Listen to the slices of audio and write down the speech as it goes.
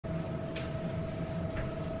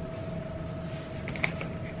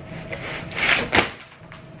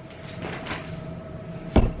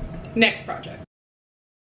Next project.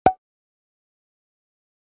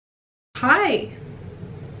 Hi.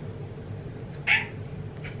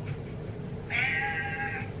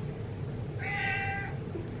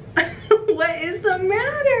 What is the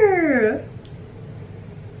matter?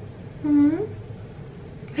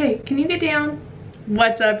 Hey, can you get down?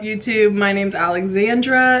 What's up, YouTube? My name's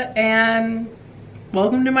Alexandra and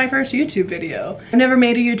welcome to my first YouTube video. I've never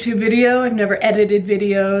made a YouTube video. I've never edited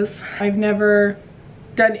videos. I've never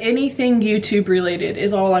done anything YouTube related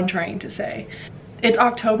is all I'm trying to say. It's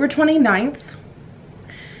October 29th.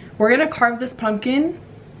 We're gonna carve this pumpkin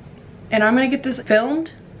and I'm gonna get this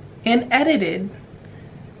filmed and edited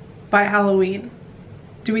by Halloween.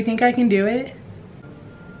 Do we think I can do it?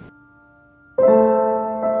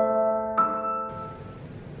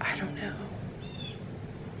 I don't know.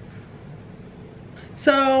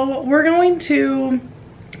 So we're going to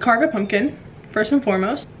carve a pumpkin first and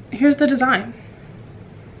foremost. Here's the design.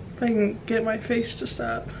 If I can get my face to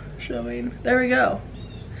stop showing. There we go.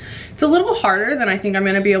 It's a little harder than I think I'm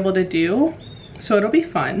gonna be able to do, so it'll be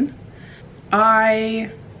fun.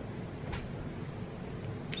 I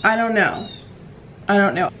don't know.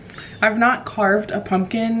 I've not carved a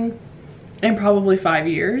pumpkin in probably 5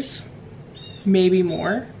 years, maybe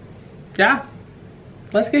more. Yeah,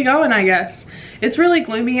 let's get going, I guess. It's really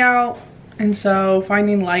gloomy out, and so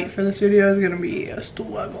finding light for this video is gonna be a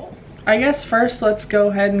struggle. I guess first let's go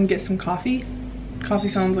ahead and get some coffee. Coffee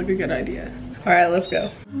sounds like a good idea. All right, let's go.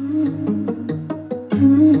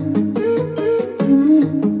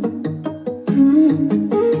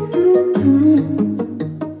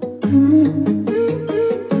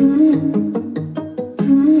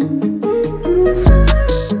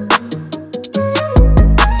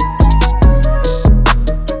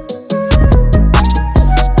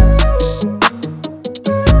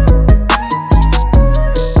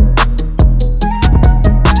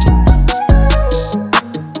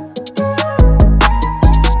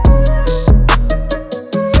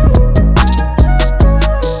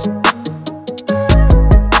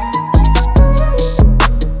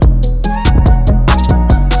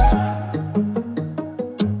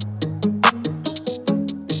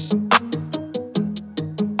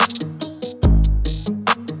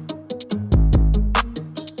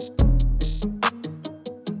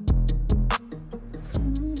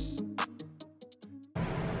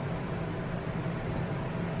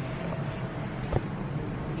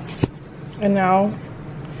 And now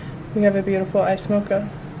we have a beautiful ice mocha.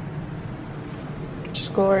 She's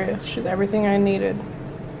glorious. She's everything I needed.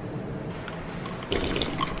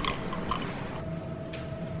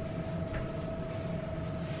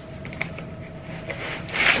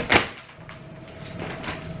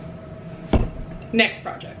 Next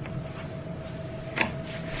project.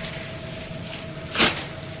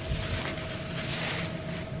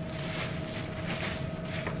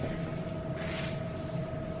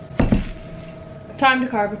 Time to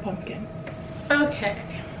carve a pumpkin. Okay.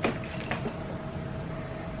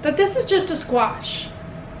 But this is just a squash.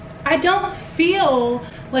 I don't feel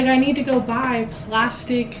like I need to go buy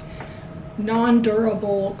plastic,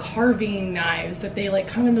 non-durable carving knives that they like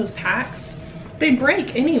come in those packs. They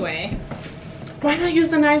break anyway. Why not use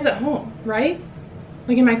the knives at home, right?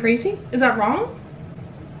 Like, am I crazy? Is that wrong?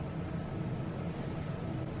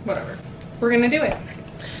 Whatever. We're gonna do it.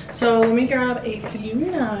 So let me grab a few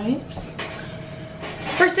knives.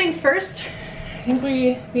 First things first, I think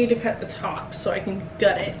we need to cut the top so I can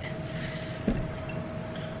gut it.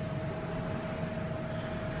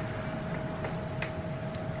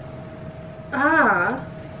 Ah.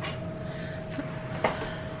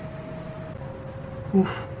 Oof.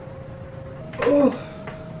 Oh.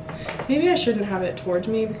 Maybe I shouldn't have it towards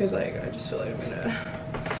me because like I just feel like I'm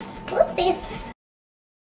gonna. Whoopsies.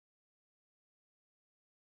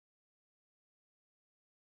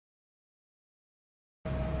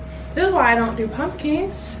 This is why I don't do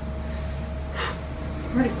pumpkins.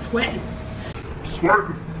 I'm already sweating.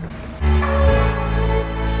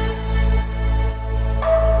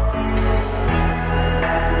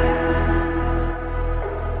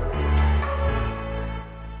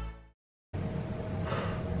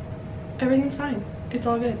 Everything's fine. It's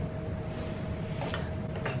all good.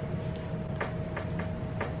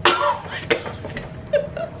 Oh my god.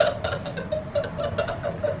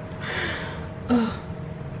 Oh.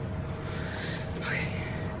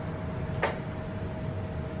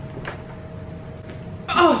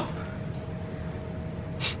 Oh!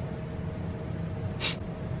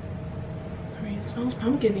 I mean, it smells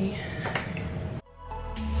pumpkin-y.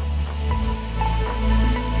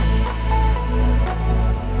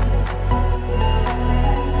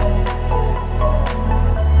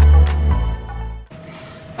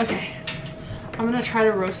 Okay. try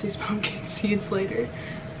to roast these pumpkin seeds later.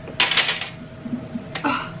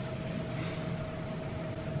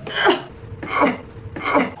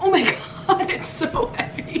 Oh my god, it's so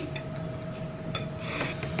heavy.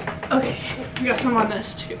 Okay, we got some on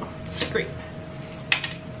this too. Scrape.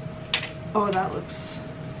 Oh, that looks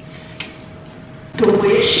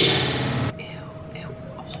delicious. Ew, ew.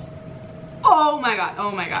 Oh my god, oh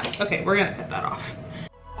my god. Okay, we're gonna cut that off.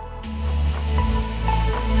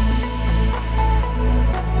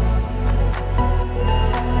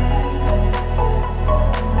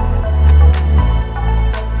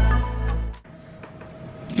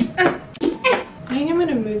 I think I'm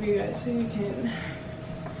gonna move you guys so you can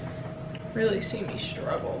really see me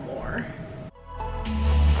struggle more.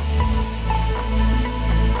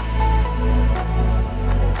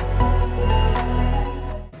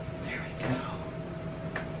 There we go.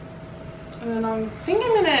 And then I think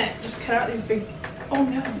I'm gonna just cut out these big, oh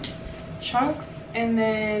no, chunks, and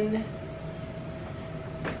then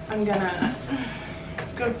I'm gonna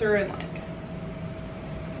go through and like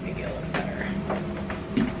make it look better.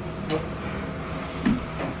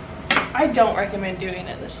 I don't recommend doing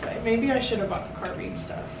it this way. Maybe I should have bought the carving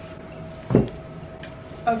stuff.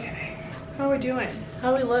 Okay, how are we doing?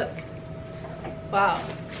 How we look? Wow,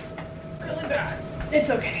 really bad.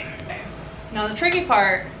 It's okay. Now the tricky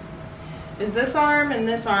part is this arm and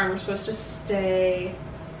this arm are supposed to stay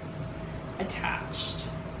attached.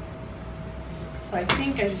 So I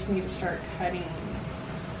think I just need to start cutting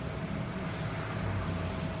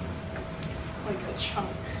like a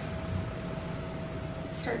chunk.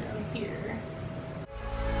 Start down here.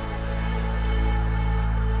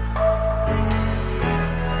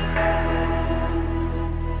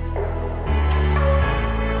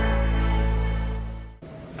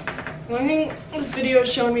 The only thing this video has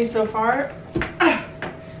shown me so far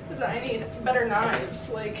is that I need better knives.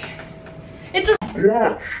 Like, it's a,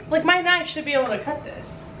 like my knife should be able to cut this.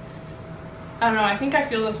 I don't know, I think I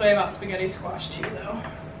feel this way about spaghetti squash too though.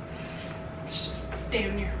 It's just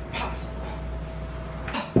damn near impossible.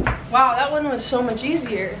 Wow, that one was so much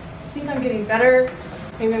easier. I think I'm getting better.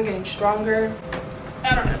 Maybe I'm getting stronger.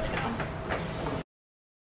 I don't really know.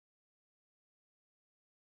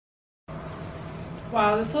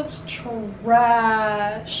 Wow, this looks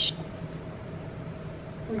trash.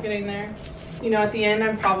 We're getting there. You know, at the end,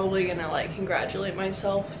 I'm probably gonna like congratulate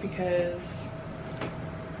myself because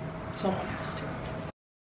someone has to.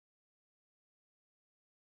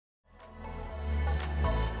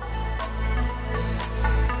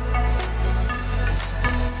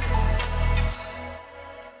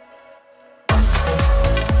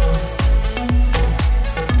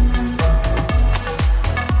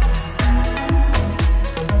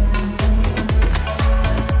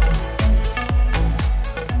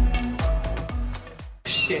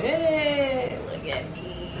 Look at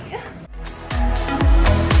me.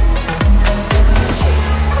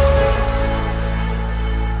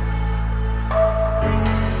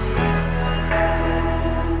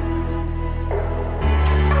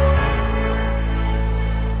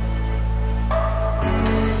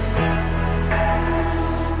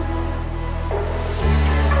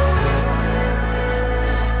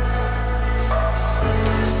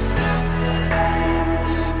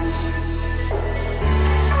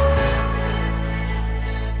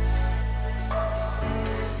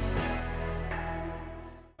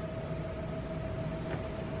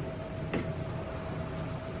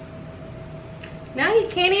 Now you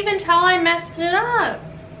can't even tell I messed it up.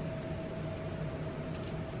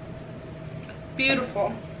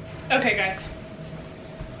 Beautiful. Okay, guys.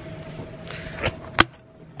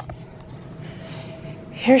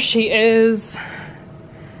 Here she is.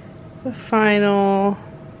 The final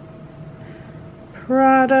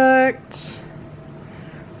product.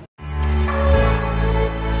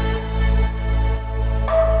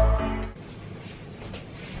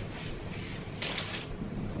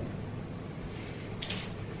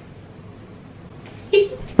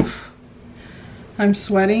 I'm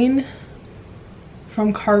sweating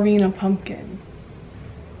from carving a pumpkin.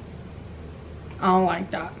 I don't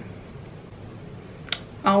like that.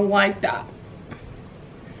 I don't like that.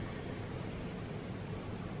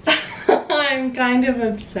 I'm kind of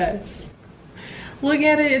obsessed. Look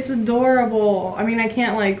at it, it's adorable. I mean, I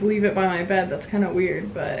can't like leave it by my bed. That's kind of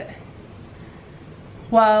weird, but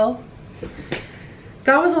well,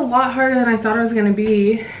 that was a lot harder than I thought it was gonna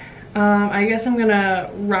be. I guess I'm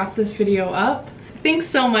gonna wrap this video up. Thanks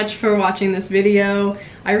so much for watching this video.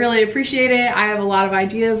 I really appreciate it. I have a lot of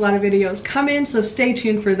ideas, a lot of videos coming, so stay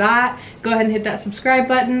tuned for that. Go ahead and hit that subscribe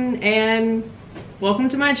button, and welcome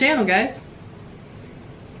to my channel, guys.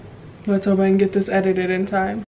 Let's hope I can get this edited in time.